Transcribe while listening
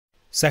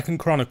2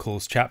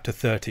 Chronicles chapter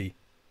 30.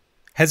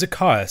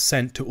 Hezekiah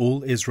sent to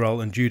all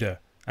Israel and Judah,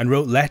 and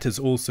wrote letters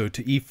also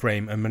to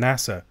Ephraim and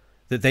Manasseh,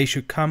 that they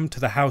should come to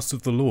the house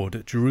of the Lord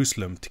at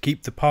Jerusalem to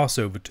keep the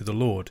Passover to the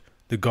Lord,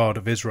 the God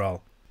of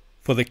Israel.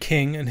 For the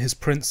king and his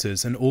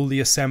princes and all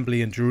the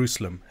assembly in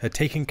Jerusalem had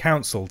taken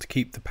counsel to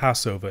keep the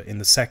Passover in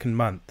the 2nd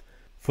month,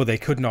 for they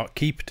could not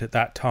keep it at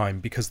that time,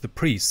 because the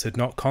priests had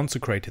not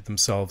consecrated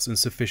themselves in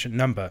sufficient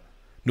number,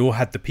 nor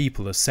had the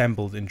people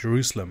assembled in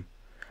Jerusalem.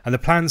 And the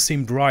plan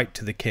seemed right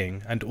to the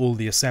king and all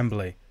the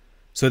assembly.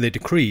 So they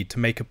decreed to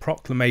make a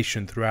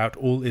proclamation throughout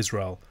all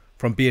Israel,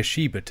 from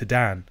Beersheba to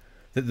Dan,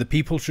 that the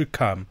people should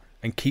come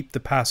and keep the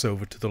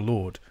Passover to the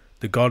Lord,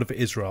 the God of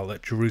Israel,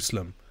 at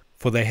Jerusalem,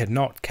 for they had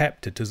not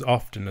kept it as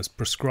often as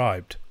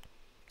prescribed.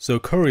 So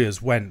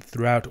couriers went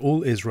throughout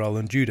all Israel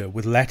and Judah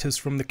with letters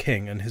from the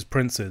king and his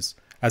princes,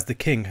 as the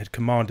king had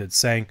commanded,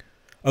 saying,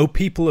 O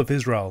people of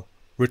Israel,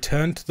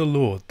 return to the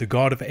Lord, the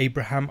God of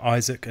Abraham,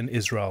 Isaac, and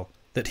Israel,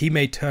 that he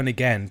may turn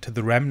again to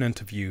the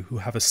remnant of you who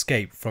have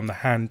escaped from the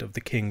hand of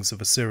the kings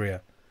of Assyria.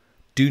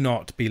 Do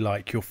not be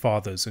like your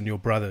fathers and your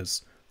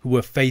brothers, who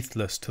were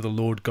faithless to the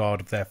Lord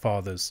God of their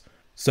fathers,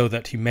 so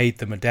that he made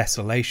them a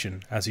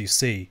desolation, as you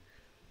see.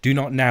 Do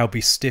not now be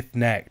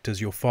stiff-necked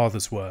as your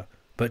fathers were,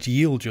 but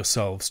yield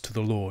yourselves to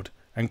the Lord,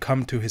 and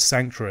come to his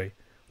sanctuary,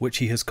 which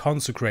he has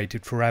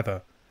consecrated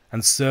forever,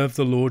 and serve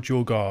the Lord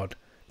your God,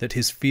 that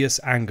his fierce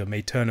anger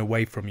may turn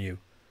away from you.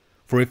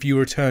 For if you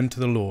return to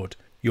the Lord,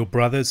 your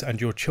brothers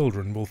and your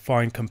children will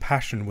find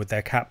compassion with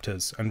their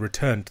captors and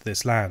return to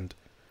this land.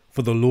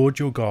 For the Lord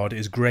your God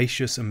is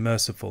gracious and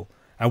merciful,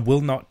 and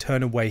will not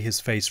turn away his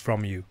face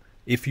from you,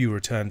 if you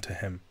return to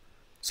him.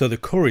 So the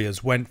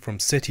couriers went from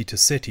city to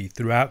city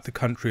throughout the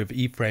country of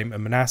Ephraim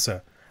and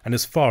Manasseh, and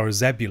as far as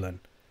Zebulun.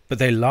 But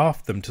they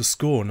laughed them to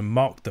scorn and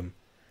mocked them.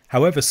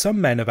 However, some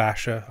men of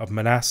Asher, of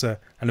Manasseh,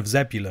 and of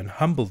Zebulun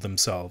humbled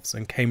themselves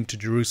and came to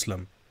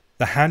Jerusalem.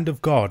 The hand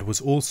of God was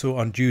also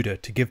on Judah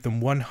to give them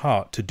one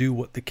heart to do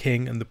what the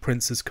king and the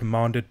princes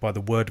commanded by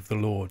the word of the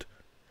Lord.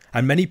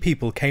 And many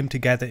people came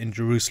together in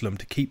Jerusalem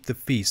to keep the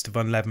feast of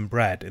unleavened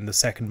bread in the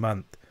 2nd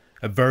month,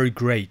 a very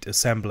great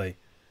assembly.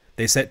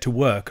 They set to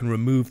work and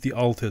removed the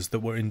altars that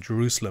were in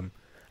Jerusalem,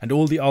 and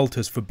all the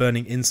altars for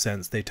burning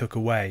incense they took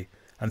away,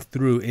 and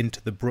threw into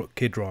the brook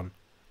Kidron.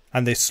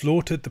 And they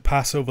slaughtered the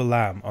Passover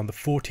lamb on the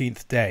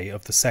 14th day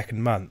of the 2nd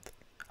month.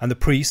 And the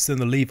priests and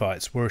the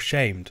Levites were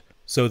ashamed,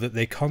 so that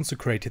they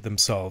consecrated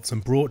themselves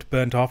and brought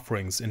burnt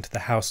offerings into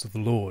the house of the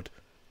Lord.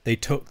 They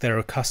took their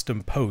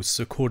accustomed posts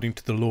according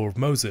to the law of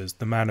Moses,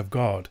 the man of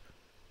God.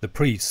 The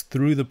priests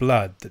threw the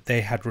blood that they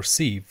had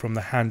received from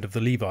the hand of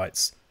the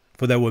Levites,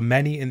 for there were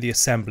many in the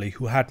assembly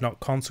who had not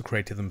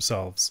consecrated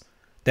themselves.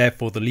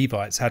 Therefore the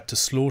Levites had to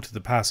slaughter the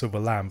Passover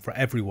lamb for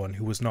everyone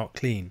who was not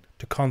clean,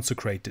 to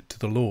consecrate it to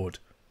the Lord.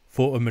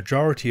 For a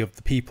majority of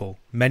the people,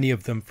 many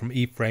of them from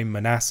Ephraim,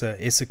 Manasseh,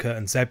 Issachar,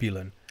 and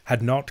Zebulun,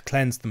 had not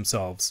cleansed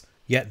themselves,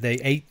 yet they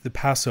ate the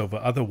Passover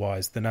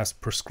otherwise than as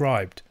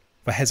prescribed.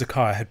 For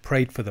Hezekiah had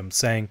prayed for them,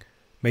 saying,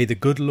 May the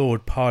good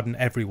Lord pardon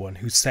everyone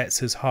who sets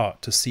his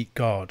heart to seek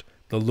God,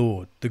 the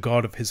Lord, the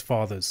God of his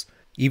fathers,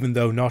 even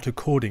though not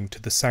according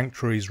to the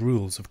sanctuary's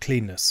rules of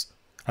cleanness.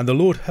 And the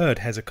Lord heard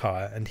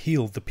Hezekiah and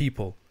healed the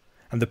people.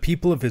 And the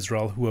people of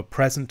Israel who were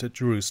present at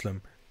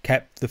Jerusalem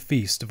kept the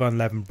feast of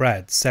unleavened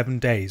bread 7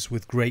 days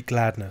with great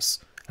gladness.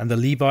 And the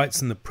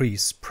Levites and the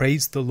priests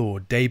praised the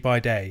Lord day by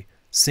day,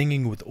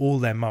 singing with all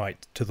their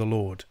might to the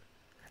Lord.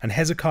 And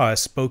Hezekiah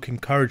spoke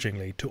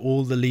encouragingly to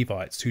all the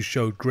Levites who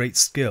showed great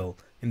skill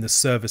in the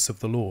service of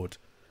the Lord.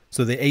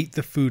 So they ate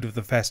the food of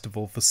the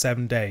festival for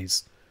 7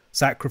 days,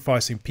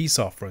 sacrificing peace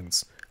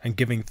offerings and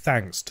giving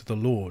thanks to the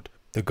Lord,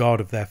 the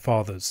God of their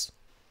fathers.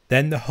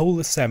 Then the whole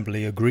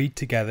assembly agreed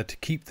together to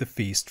keep the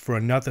feast for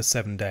another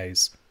 7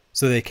 days.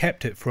 So they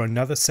kept it for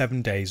another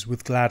 7 days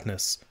with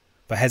gladness.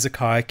 For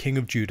Hezekiah king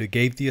of Judah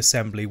gave the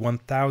assembly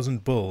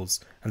 1,000 bulls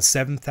and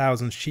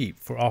 7,000 sheep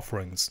for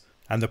offerings,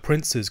 and the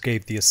princes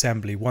gave the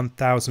assembly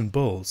 1,000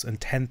 bulls and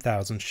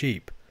 10,000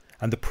 sheep,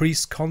 and the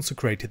priests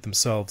consecrated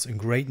themselves in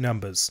great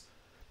numbers.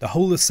 The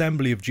whole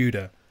assembly of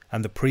Judah,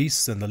 and the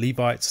priests and the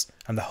Levites,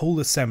 and the whole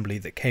assembly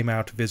that came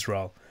out of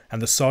Israel, and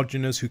the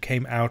sojourners who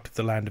came out of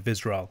the land of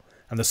Israel,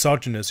 and the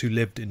sojourners who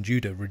lived in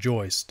Judah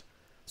rejoiced.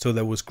 So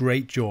there was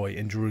great joy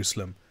in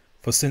Jerusalem.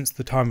 For since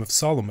the time of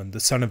Solomon,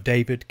 the son of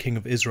David, king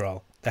of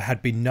Israel, there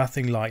had been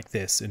nothing like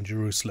this in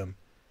Jerusalem.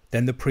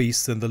 Then the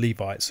priests and the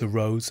Levites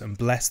arose and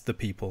blessed the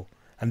people,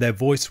 and their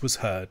voice was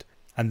heard,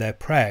 and their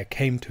prayer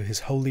came to his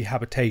holy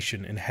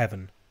habitation in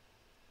heaven.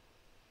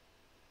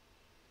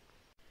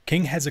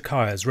 King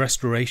Hezekiah's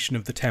restoration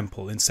of the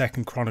temple in 2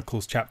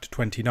 Chronicles chapter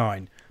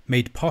 29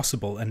 made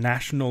possible a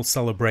national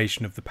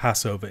celebration of the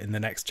Passover in the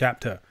next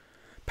chapter.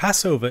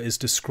 Passover is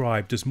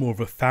described as more of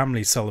a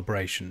family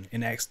celebration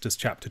in Exodus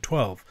chapter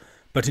 12,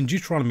 but in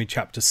Deuteronomy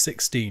chapter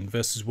 16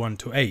 verses 1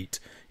 to 8,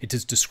 it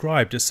is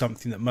described as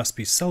something that must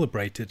be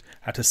celebrated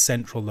at a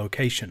central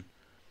location.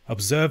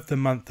 Observe the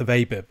month of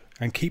Abib,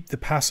 and keep the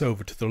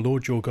Passover to the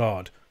Lord your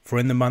God, for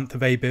in the month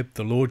of Abib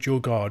the Lord your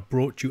God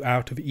brought you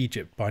out of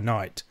Egypt by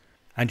night.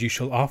 And you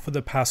shall offer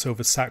the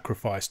Passover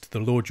sacrifice to the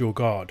Lord your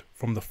God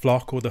from the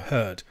flock or the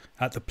herd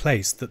at the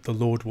place that the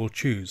Lord will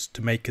choose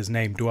to make his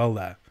name dwell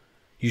there.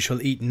 You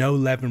shall eat no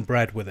leavened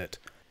bread with it.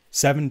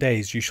 7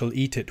 days you shall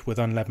eat it with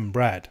unleavened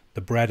bread,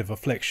 the bread of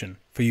affliction,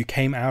 for you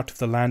came out of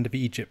the land of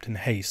Egypt in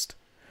haste,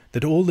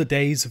 that all the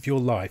days of your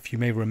life you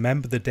may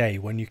remember the day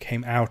when you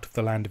came out of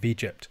the land of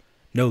Egypt.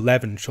 No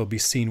leaven shall be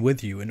seen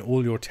with you in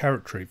all your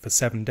territory for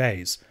 7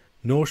 days,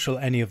 nor shall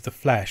any of the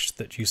flesh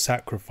that you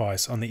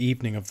sacrifice on the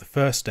evening of the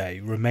first day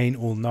remain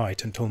all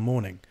night until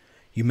morning.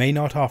 You may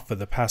not offer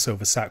the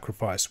Passover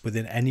sacrifice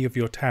within any of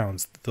your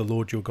towns that the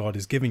Lord your God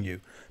is giving you,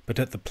 but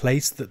at the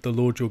place that the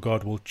Lord your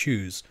God will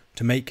choose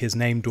to make his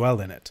name dwell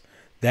in it.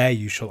 There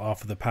you shall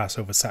offer the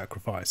Passover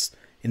sacrifice,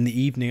 in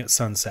the evening at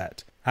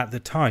sunset, at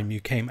the time you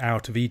came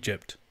out of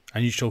Egypt.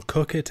 And you shall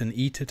cook it and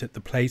eat it at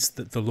the place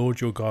that the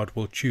Lord your God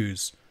will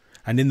choose.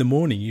 And in the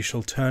morning you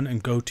shall turn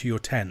and go to your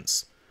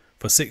tents.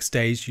 For 6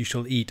 days you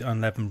shall eat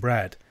unleavened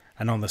bread,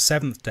 and on the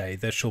 7th day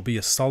there shall be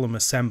a solemn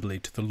assembly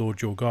to the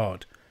Lord your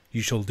God.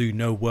 You shall do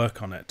no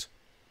work on it.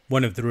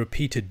 One of the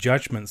repeated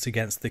judgments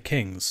against the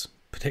kings,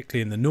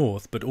 particularly in the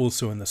north but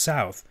also in the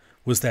south,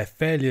 was their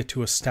failure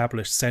to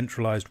establish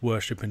centralized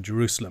worship in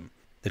Jerusalem.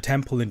 The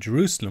temple in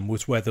Jerusalem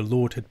was where the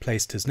Lord had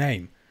placed his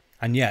name,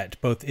 and yet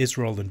both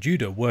Israel and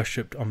Judah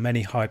worshipped on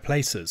many high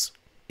places.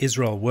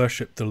 Israel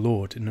worshipped the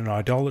Lord in an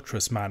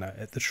idolatrous manner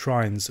at the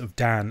shrines of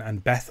Dan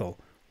and Bethel,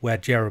 where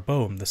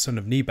Jeroboam the son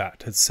of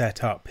Nebat had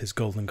set up his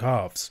golden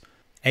calves.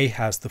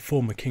 Ahaz, the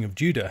former king of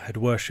Judah, had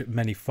worshipped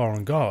many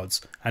foreign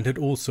gods and had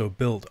also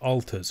built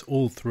altars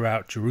all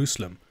throughout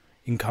Jerusalem,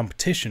 in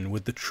competition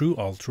with the true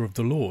altar of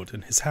the Lord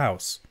and his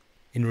house.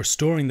 In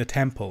restoring the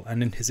temple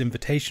and in his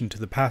invitation to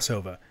the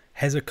Passover,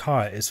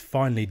 Hezekiah is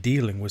finally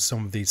dealing with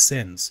some of these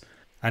sins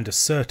and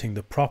asserting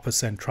the proper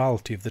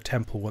centrality of the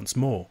temple once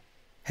more.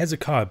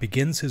 Hezekiah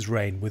begins his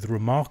reign with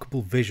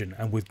remarkable vision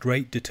and with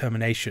great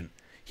determination.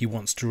 He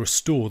wants to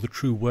restore the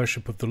true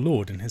worship of the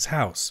Lord in his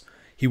house.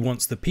 He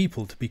wants the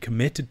people to be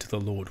committed to the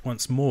Lord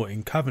once more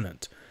in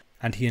covenant,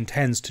 and he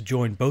intends to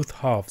join both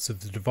halves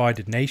of the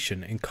divided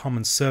nation in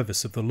common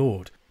service of the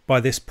Lord. By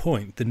this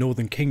point, the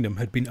northern kingdom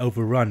had been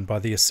overrun by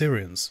the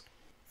Assyrians.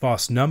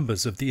 Vast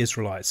numbers of the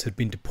Israelites had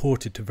been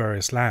deported to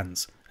various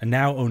lands, and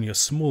now only a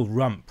small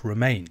rump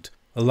remained,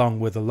 along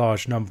with a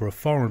large number of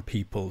foreign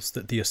peoples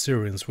that the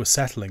Assyrians were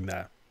settling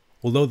there.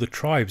 Although the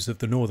tribes of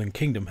the northern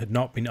kingdom had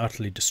not been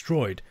utterly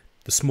destroyed,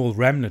 the small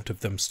remnant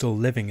of them still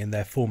living in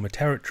their former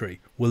territory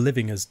were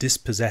living as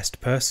dispossessed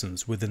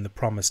persons within the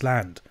promised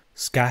land,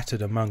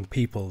 scattered among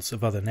peoples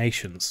of other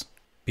nations.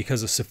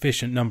 Because a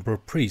sufficient number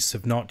of priests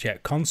have not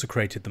yet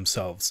consecrated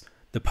themselves,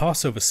 the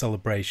Passover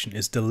celebration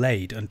is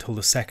delayed until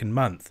the 2nd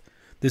month.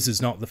 This is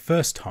not the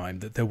first time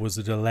that there was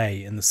a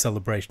delay in the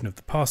celebration of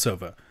the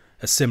Passover.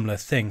 A similar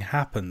thing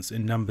happens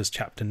in Numbers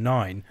chapter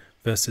 9,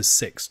 verses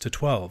 6 to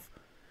 12.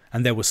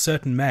 And there were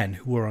certain men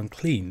who were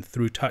unclean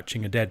through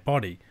touching a dead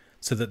body,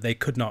 so that they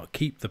could not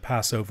keep the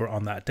Passover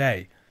on that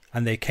day.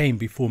 And they came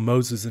before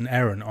Moses and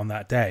Aaron on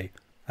that day.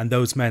 And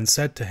those men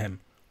said to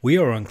him, "We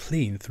are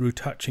unclean through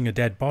touching a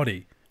dead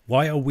body.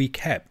 Why are we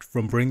kept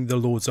from bringing the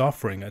Lord's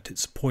offering at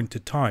its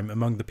appointed time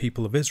among the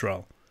people of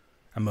Israel?"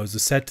 And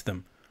Moses said to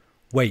them,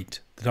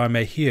 "Wait, that I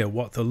may hear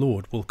what the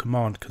Lord will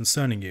command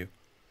concerning you."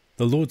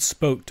 The Lord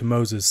spoke to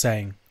Moses,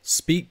 saying,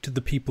 "Speak to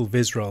the people of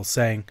Israel,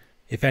 saying,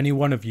 If any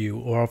one of you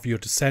or of your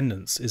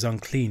descendants is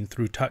unclean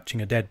through touching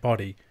a dead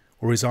body,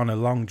 or is on a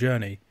long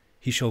journey,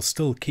 he shall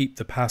still keep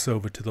the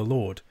Passover to the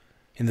Lord.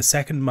 In the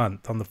 2nd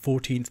month, on the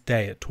 14th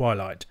day at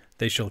twilight,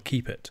 they shall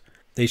keep it.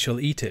 They shall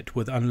eat it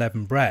with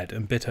unleavened bread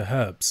and bitter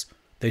herbs.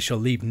 They shall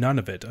leave none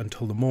of it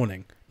until the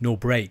morning, nor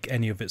break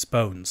any of its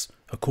bones.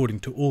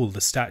 According to all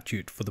the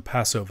statute for the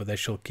Passover they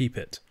shall keep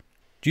it."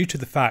 Due to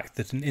the fact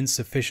that an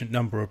insufficient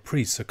number of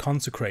priests are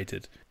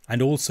consecrated,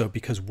 and also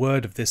because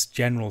word of this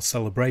general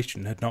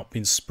celebration had not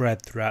been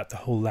spread throughout the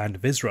whole land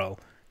of Israel,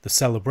 the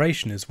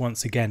celebration is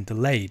once again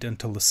delayed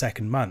until the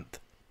 2nd month.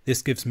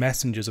 This gives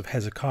messengers of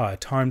Hezekiah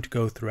time to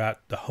go throughout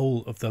the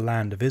whole of the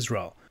land of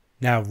Israel,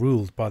 now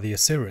ruled by the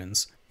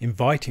Assyrians,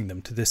 inviting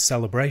them to this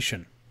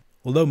celebration.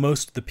 Although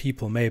most of the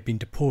people may have been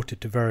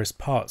deported to various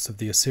parts of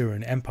the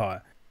Assyrian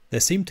Empire, there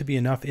seemed to be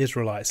enough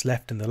Israelites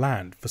left in the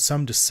land for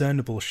some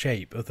discernible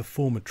shape of the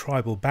former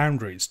tribal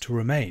boundaries to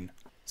remain.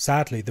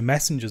 Sadly, the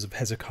messengers of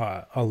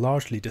Hezekiah are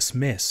largely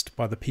dismissed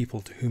by the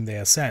people to whom they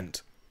are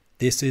sent.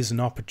 This is an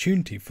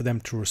opportunity for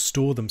them to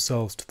restore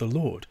themselves to the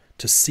Lord,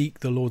 to seek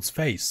the Lord's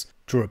face,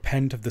 to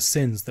repent of the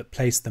sins that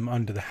placed them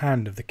under the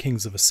hand of the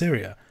kings of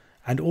Assyria,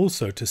 and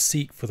also to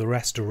seek for the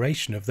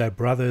restoration of their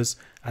brothers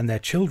and their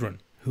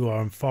children who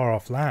are in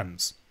far-off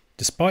lands.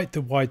 Despite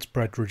the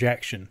widespread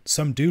rejection,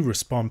 some do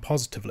respond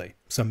positively.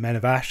 Some men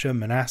of Asher,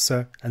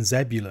 Manasseh, and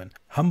Zebulun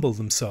humble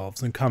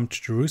themselves and come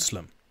to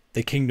Jerusalem.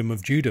 The kingdom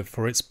of Judah,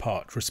 for its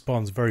part,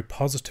 responds very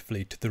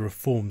positively to the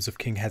reforms of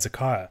King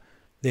Hezekiah.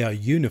 They are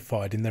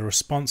unified in their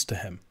response to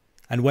him.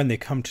 And when they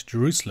come to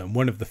Jerusalem,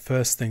 one of the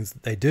first things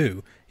that they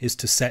do is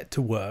to set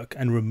to work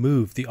and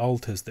remove the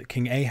altars that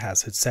King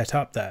Ahaz had set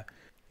up there.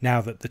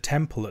 Now that the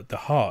temple at the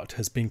heart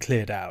has been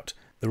cleared out,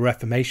 The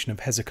reformation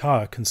of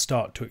Hezekiah can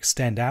start to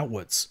extend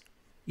outwards.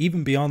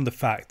 Even beyond the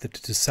fact that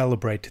it is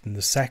celebrated in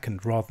the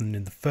second rather than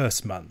in the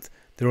first month,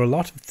 there are a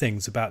lot of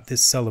things about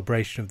this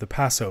celebration of the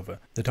Passover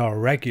that are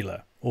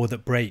irregular or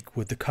that break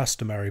with the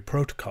customary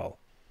protocol.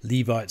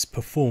 Levites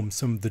perform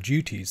some of the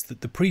duties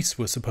that the priests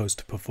were supposed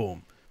to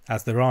perform,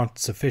 as there aren't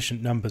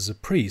sufficient numbers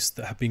of priests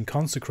that have been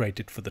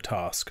consecrated for the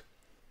task.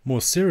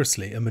 More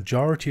seriously, a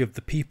majority of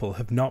the people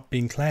have not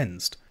been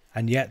cleansed,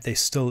 and yet they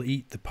still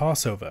eat the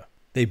Passover.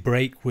 They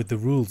break with the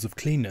rules of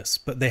cleanness,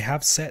 but they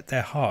have set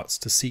their hearts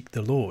to seek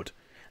the Lord,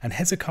 and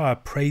Hezekiah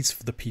prays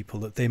for the people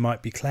that they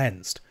might be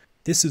cleansed.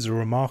 This is a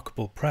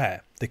remarkable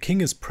prayer. The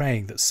king is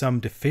praying that some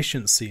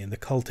deficiency in the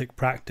cultic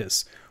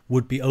practice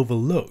would be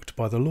overlooked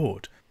by the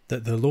Lord,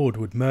 that the Lord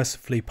would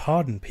mercifully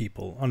pardon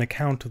people on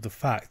account of the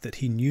fact that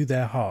he knew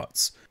their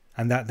hearts,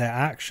 and that their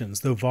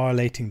actions, though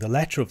violating the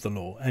letter of the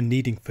law and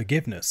needing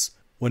forgiveness,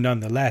 were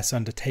nonetheless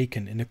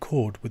undertaken in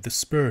accord with the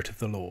spirit of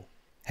the law.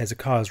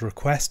 Hezekiah's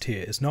request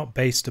here is not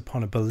based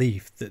upon a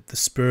belief that the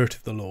spirit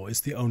of the law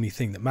is the only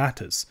thing that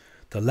matters.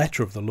 The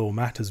letter of the law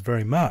matters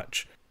very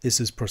much. This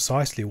is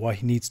precisely why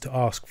he needs to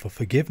ask for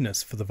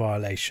forgiveness for the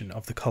violation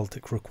of the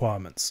cultic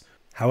requirements.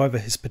 However,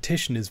 his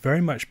petition is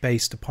very much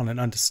based upon an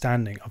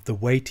understanding of the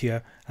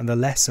weightier and the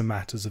lesser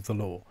matters of the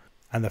law,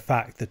 and the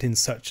fact that in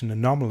such an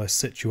anomalous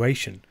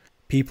situation,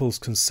 people's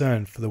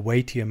concern for the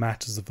weightier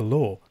matters of the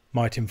law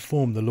might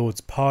inform the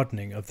Lord's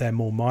pardoning of their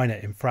more minor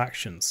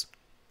infractions.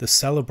 The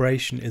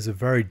celebration is a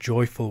very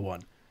joyful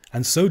one,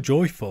 and so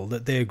joyful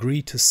that they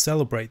agree to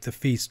celebrate the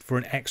feast for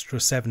an extra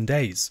 7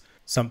 days,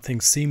 something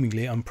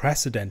seemingly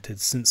unprecedented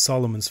since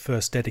Solomon's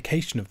first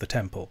dedication of the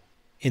temple.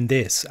 In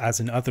this, as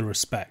in other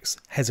respects,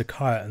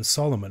 Hezekiah and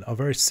Solomon are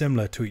very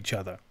similar to each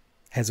other.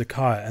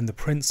 Hezekiah and the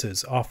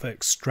princes offer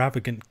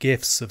extravagant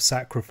gifts of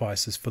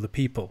sacrifices for the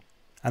people,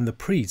 and the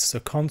priests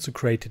are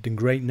consecrated in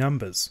great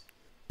numbers.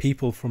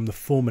 People from the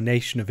former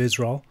nation of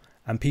Israel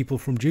and people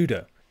from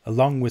Judah,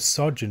 along with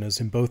sojourners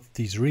in both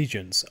these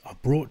regions, are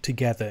brought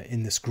together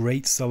in this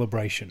great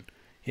celebration.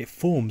 It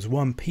forms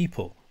one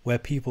people, where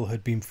people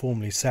had been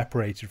formerly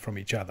separated from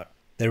each other.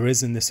 There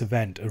is in this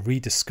event a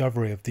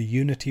rediscovery of the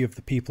unity of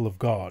the people of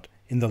God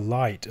in the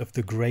light of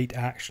the great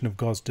action of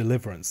God's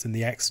deliverance in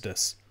the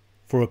Exodus.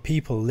 For a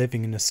people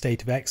living in a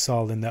state of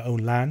exile in their own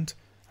land,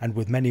 and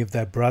with many of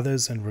their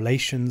brothers and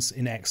relations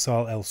in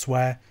exile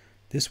elsewhere,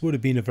 this would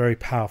have been a very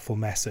powerful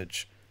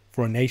message.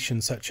 For a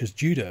nation such as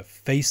Judah,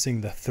 facing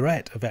the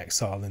threat of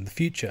exile in the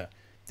future,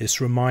 this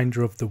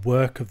reminder of the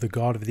work of the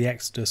God of the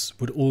Exodus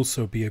would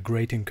also be a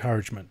great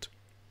encouragement.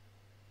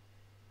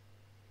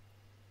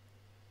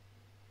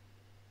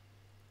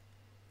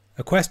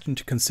 A question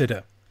to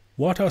consider: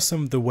 what are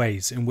some of the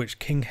ways in which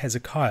King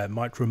Hezekiah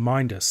might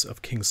remind us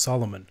of King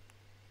Solomon?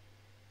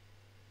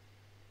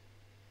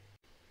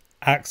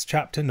 Acts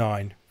chapter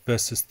 9,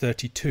 verses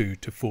 32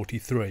 to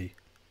 43.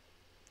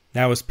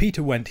 Now as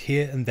Peter went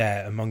here and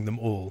there among them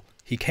all,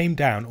 he came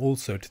down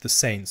also to the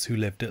saints who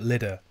lived at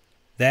Lydda.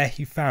 There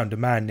he found a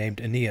man named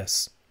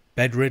Aeneas,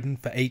 bedridden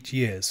for 8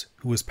 years,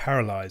 who was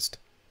paralyzed.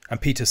 And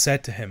Peter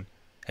said to him,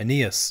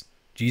 Aeneas,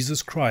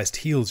 Jesus Christ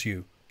heals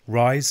you.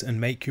 Rise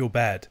and make your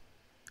bed.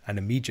 And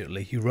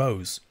immediately he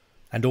rose.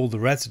 And all the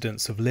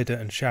residents of Lydda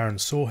and Sharon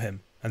saw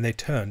him, and they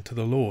turned to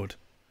the Lord.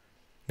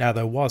 Now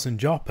there was in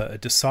Joppa a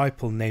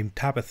disciple named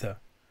Tabitha,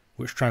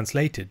 which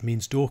translated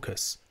means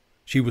Dorcas.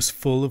 She was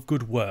full of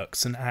good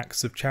works and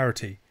acts of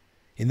charity.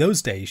 In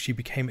those days she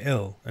became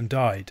ill and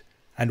died,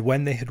 and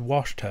when they had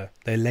washed her,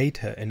 they laid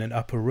her in an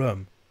upper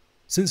room.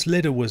 Since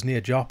Lydda was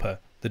near Joppa,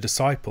 the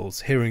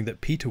disciples, hearing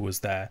that Peter was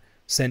there,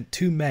 sent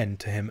 2 men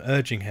to him,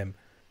 urging him,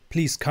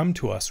 Please come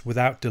to us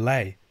without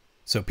delay.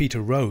 So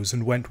Peter rose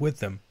and went with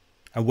them.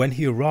 And when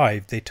he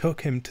arrived, they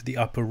took him to the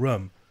upper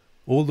room.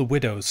 All the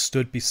widows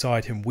stood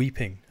beside him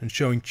weeping, and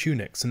showing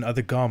tunics and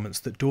other garments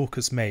that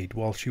Dorcas made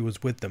while she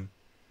was with them.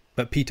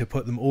 But Peter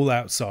put them all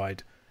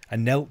outside,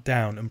 and knelt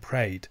down and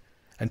prayed.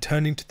 And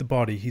turning to the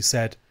body, he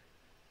said,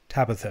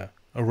 Tabitha,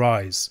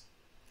 arise.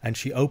 And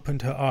she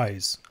opened her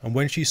eyes, and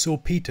when she saw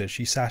Peter,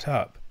 she sat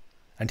up.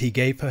 And he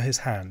gave her his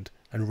hand,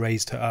 and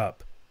raised her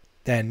up.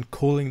 Then,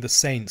 calling the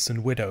saints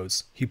and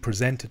widows, he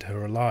presented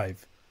her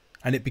alive.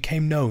 And it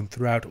became known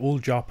throughout all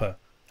Joppa,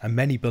 and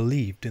many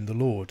believed in the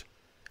Lord.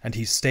 And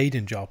he stayed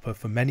in Joppa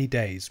for many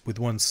days with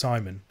one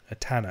Simon, a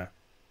tanner.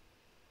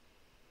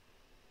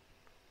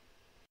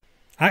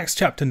 Acts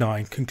chapter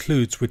 9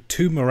 concludes with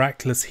 2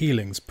 miraculous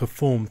healings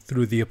performed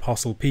through the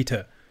Apostle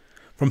Peter.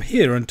 From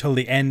here until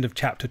the end of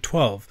chapter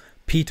 12,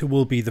 Peter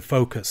will be the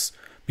focus,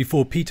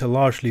 before Peter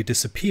largely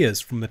disappears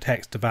from the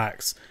text of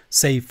Acts,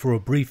 save for a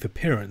brief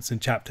appearance in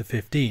chapter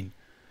 15.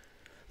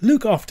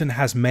 Luke often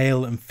has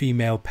male and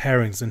female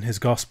pairings in his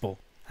Gospel,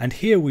 and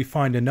here we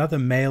find another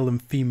male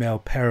and female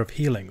pair of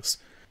healings.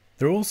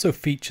 There are also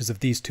features of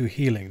these 2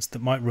 healings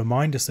that might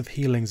remind us of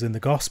healings in the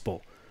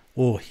Gospel,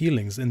 or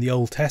healings in the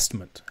Old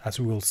Testament, as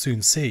we will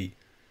soon see.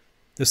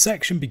 The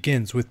section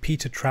begins with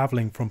Peter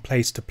travelling from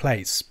place to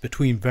place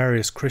between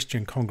various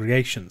Christian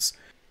congregations.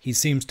 He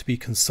seems to be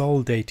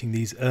consolidating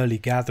these early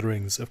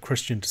gatherings of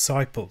Christian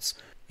disciples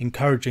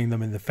encouraging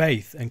them in the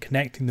faith and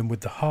connecting them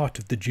with the heart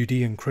of the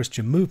Judean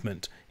Christian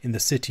movement in the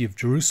city of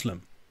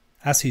Jerusalem.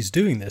 As he's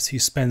doing this, he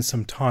spends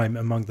some time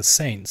among the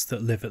saints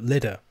that live at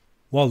Lydda.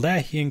 While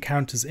there, he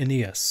encounters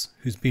Aeneas,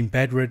 who's been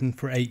bedridden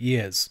for 8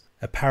 years,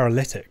 a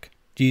paralytic.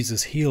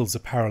 Jesus heals a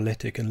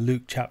paralytic in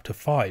Luke chapter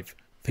 5,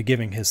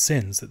 forgiving his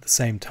sins at the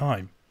same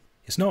time.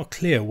 It's not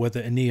clear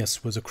whether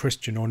Aeneas was a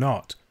Christian or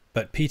not,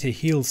 but Peter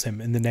heals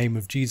him in the name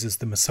of Jesus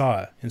the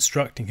Messiah,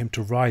 instructing him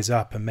to rise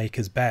up and make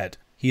his bed.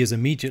 He is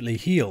immediately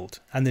healed,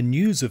 and the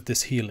news of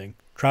this healing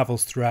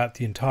travels throughout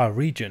the entire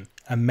region,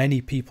 and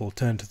many people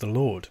turn to the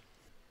Lord.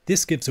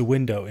 This gives a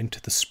window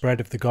into the spread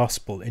of the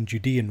gospel in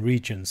Judean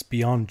regions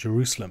beyond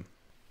Jerusalem.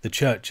 The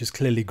church is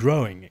clearly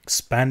growing,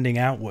 expanding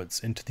outwards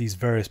into these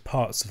various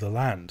parts of the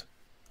land.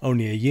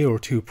 Only a year or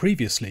two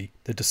previously,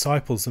 the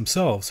disciples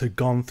themselves had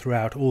gone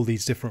throughout all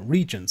these different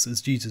regions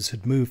as Jesus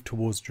had moved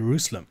towards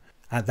Jerusalem.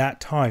 At that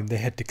time they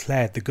had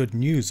declared the good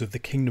news of the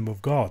kingdom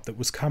of God that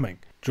was coming.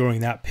 During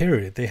that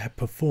period they had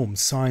performed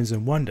signs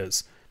and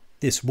wonders.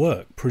 This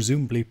work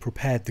presumably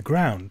prepared the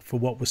ground for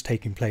what was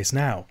taking place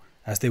now.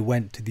 As they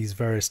went to these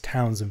various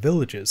towns and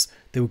villages,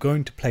 they were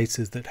going to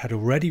places that had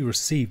already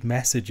received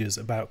messages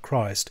about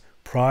Christ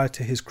prior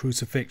to his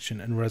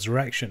crucifixion and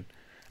resurrection,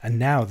 and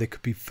now they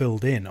could be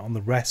filled in on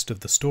the rest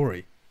of the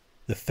story.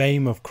 The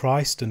fame of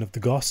Christ and of the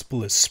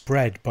gospel is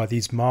spread by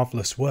these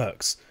marvellous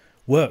works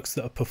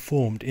that are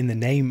performed in the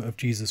name of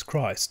Jesus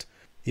Christ.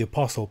 The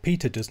Apostle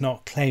Peter does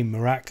not claim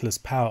miraculous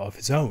power of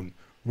his own,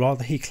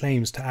 rather he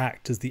claims to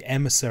act as the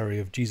emissary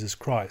of Jesus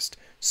Christ,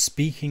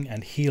 speaking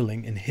and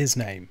healing in his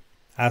name.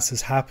 As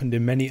has happened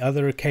in many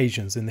other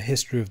occasions in the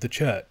history of the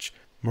church,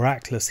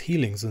 miraculous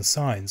healings and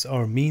signs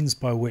are a means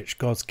by which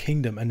God's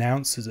kingdom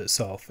announces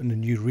itself in a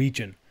new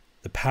region.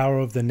 The power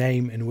of the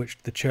name in which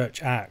the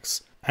church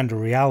acts, and a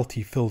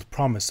reality-filled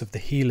promise of the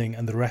healing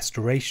and the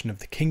restoration of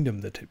the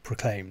kingdom that it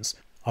proclaims,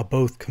 are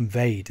both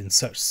conveyed in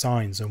such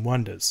signs and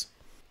wonders.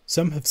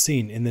 Some have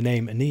seen in the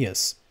name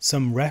Aeneas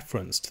some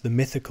reference to the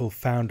mythical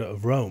founder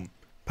of Rome.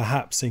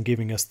 Perhaps in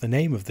giving us the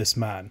name of this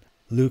man,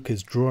 Luke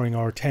is drawing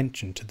our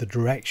attention to the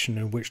direction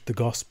in which the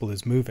gospel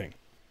is moving.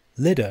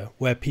 Lydda,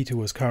 where Peter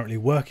was currently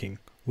working,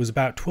 was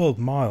about 12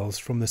 miles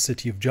from the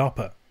city of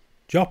Joppa.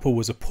 Joppa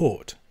was a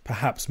port,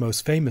 perhaps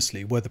most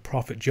famously where the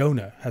prophet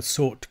Jonah had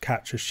sought to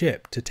catch a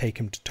ship to take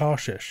him to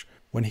Tarshish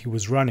when he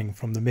was running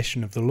from the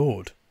mission of the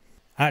Lord.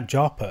 At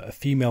Joppa, a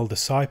female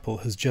disciple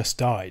has just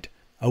died,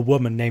 a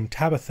woman named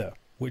Tabitha,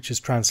 which is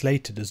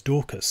translated as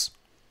Dorcas.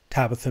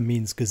 Tabitha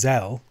means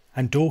gazelle,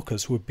 and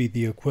Dorcas would be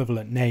the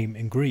equivalent name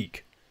in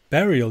Greek.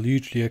 Burial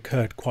usually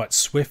occurred quite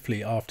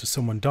swiftly after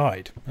someone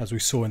died, as we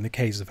saw in the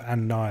case of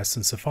Aeneas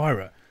and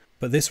Sapphira,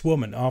 but this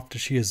woman, after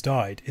she has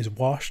died, is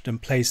washed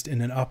and placed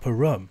in an upper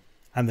room,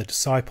 and the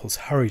disciples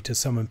hurry to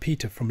summon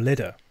Peter from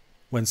Lydda.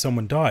 When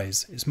someone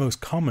dies, it's most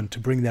common to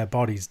bring their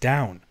bodies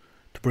down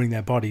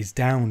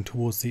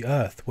towards the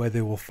earth where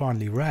they will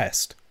finally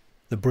rest.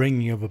 The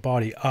bringing of a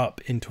body up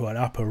into an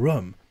upper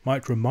room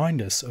might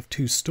remind us of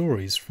two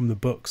stories from the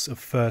books of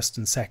 1st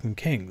and 2nd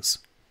Kings.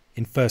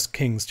 In 1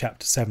 Kings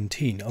chapter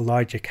 17,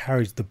 Elijah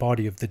carries the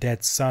body of the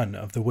dead son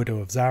of the widow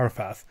of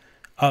Zarephath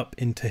up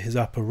into his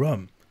upper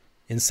room.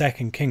 In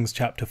 2 Kings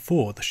chapter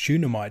 4, the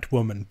Shunammite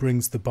woman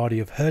brings the body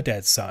of her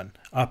dead son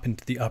up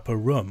into the upper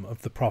room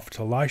of the prophet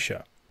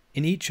Elisha.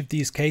 In each of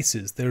these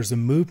cases, there is a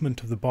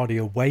movement of the body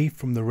away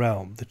from the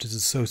realm that is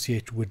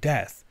associated with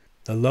death,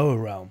 the lower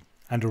realm,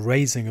 and a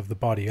raising of the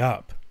body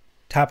up.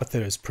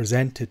 Tabitha is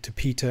presented to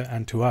Peter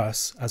and to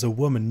us as a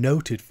woman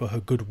noted for her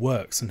good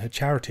works and her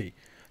charity.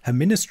 Her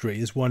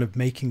ministry is one of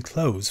making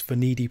clothes for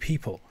needy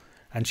people,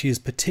 and she is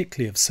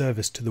particularly of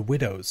service to the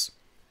widows.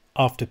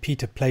 After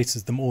Peter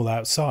places them all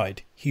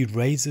outside, he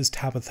raises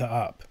Tabitha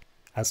up.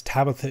 As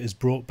Tabitha is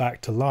brought back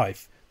to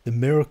life, the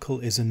miracle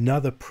is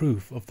another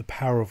proof of the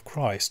power of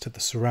Christ to the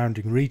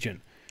surrounding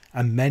region,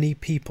 and many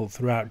people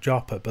throughout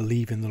Joppa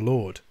believe in the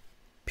Lord.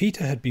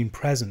 Peter had been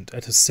present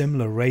at a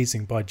similar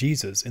raising by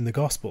Jesus in the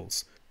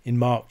Gospels. In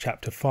Mark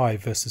chapter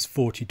 5 verses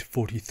 40 to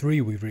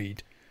 43 we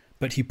read,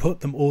 "But he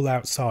put them all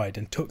outside,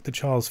 and took the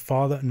child's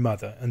father and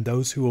mother, and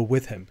those who were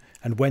with him,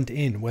 and went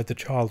in where the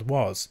child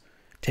was.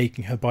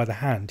 Taking her by the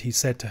hand, he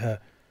said to her,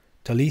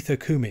 Talitha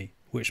cumi,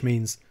 which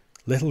means,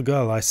 Little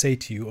girl, I say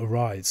to you,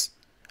 arise.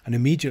 And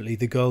immediately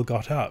the girl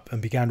got up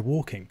and began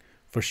walking,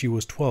 for she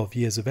was 12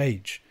 years of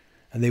age.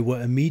 And they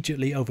were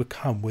immediately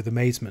overcome with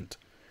amazement.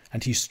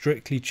 And he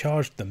strictly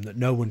charged them that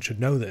no one should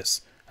know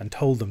this, and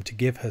told them to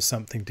give her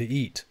something to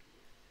eat."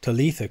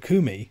 Talitha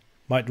cumi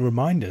might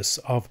remind us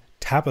of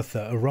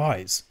Tabitha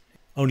arise.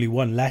 Only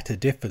one letter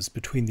differs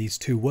between these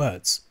two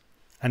words,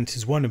 and it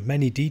is one of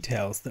many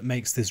details that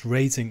makes this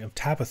raising of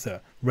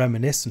Tabitha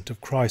reminiscent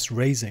of Christ's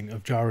raising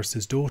of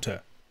Jairus'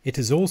 daughter. It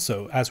is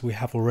also, as we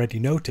have already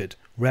noted,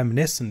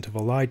 reminiscent of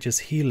Elijah's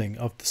healing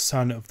of the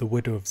son of the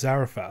widow of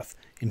Zarephath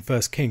in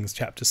 1 Kings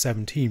chapter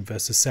 17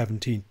 verses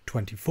 17 to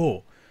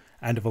 24,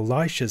 and of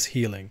Elisha's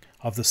healing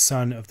of the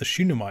son of the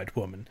Shunammite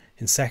woman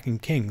in 2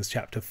 Kings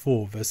chapter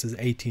 4 verses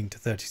 18 to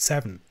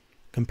 37.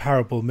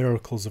 Comparable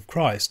miracles of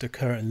Christ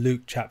occur in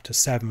Luke chapter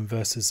 7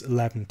 verses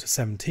 11 to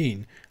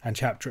 17 and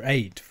chapter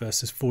 8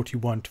 verses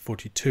 41 to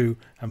 42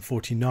 and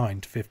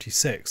 49 to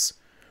 56.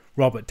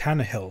 Robert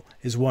Tannehill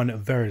is one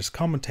of various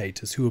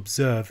commentators who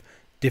observe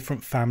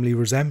different family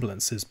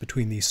resemblances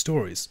between these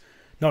stories.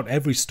 Not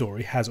every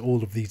story has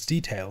all of these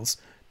details,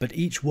 but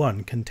each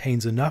one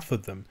contains enough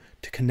of them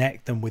to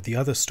connect them with the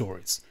other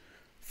stories.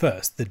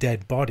 First, the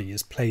dead body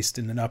is placed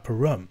in an upper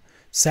room.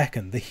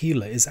 Second, the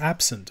healer is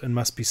absent and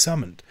must be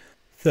summoned.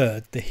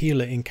 Third, the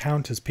healer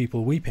encounters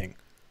people weeping.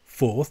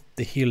 Fourth,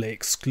 the healer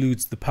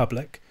excludes the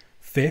public.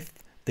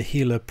 Fifth, the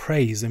healer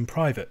prays in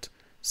private.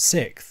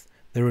 Sixth,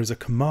 there is a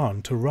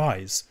command to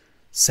rise.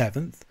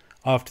 Seventh,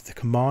 after the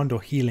command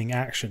or healing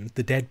action,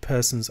 the dead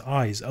person's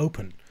eyes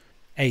open.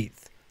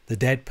 Eighth, the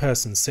dead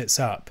person sits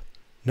up.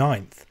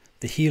 Ninth,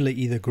 the healer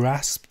either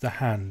grasps the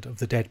hand of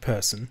the dead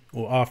person,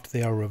 or after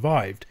they are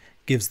revived,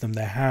 gives them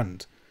their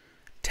hand.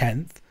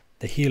 10th,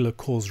 the healer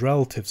calls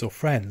relatives or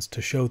friends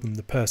to show them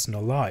the person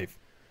alive.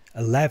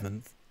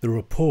 11th, the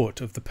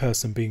report of the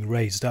person being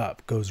raised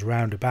up goes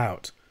round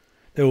about.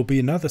 There will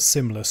be another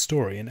similar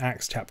story in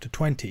Acts chapter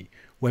 20,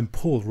 when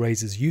Paul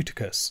raises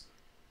Eutychus.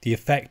 The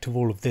effect of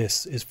all of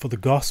this is for the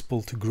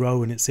gospel to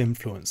grow in its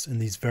influence in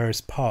these various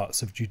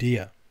parts of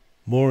Judea.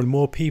 More and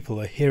more people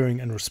are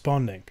hearing and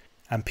responding,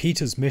 and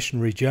Peter's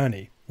missionary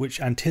journey, which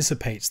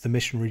anticipates the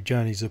missionary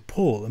journeys of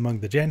Paul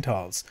among the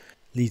Gentiles,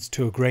 leads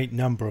to a great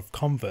number of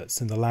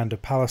converts in the land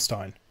of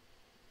Palestine.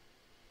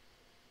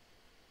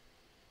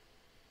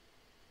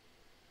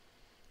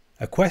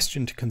 A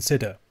question to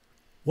consider: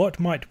 what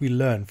might we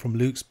learn from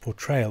Luke's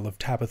portrayal of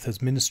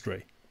Tabitha's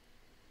ministry?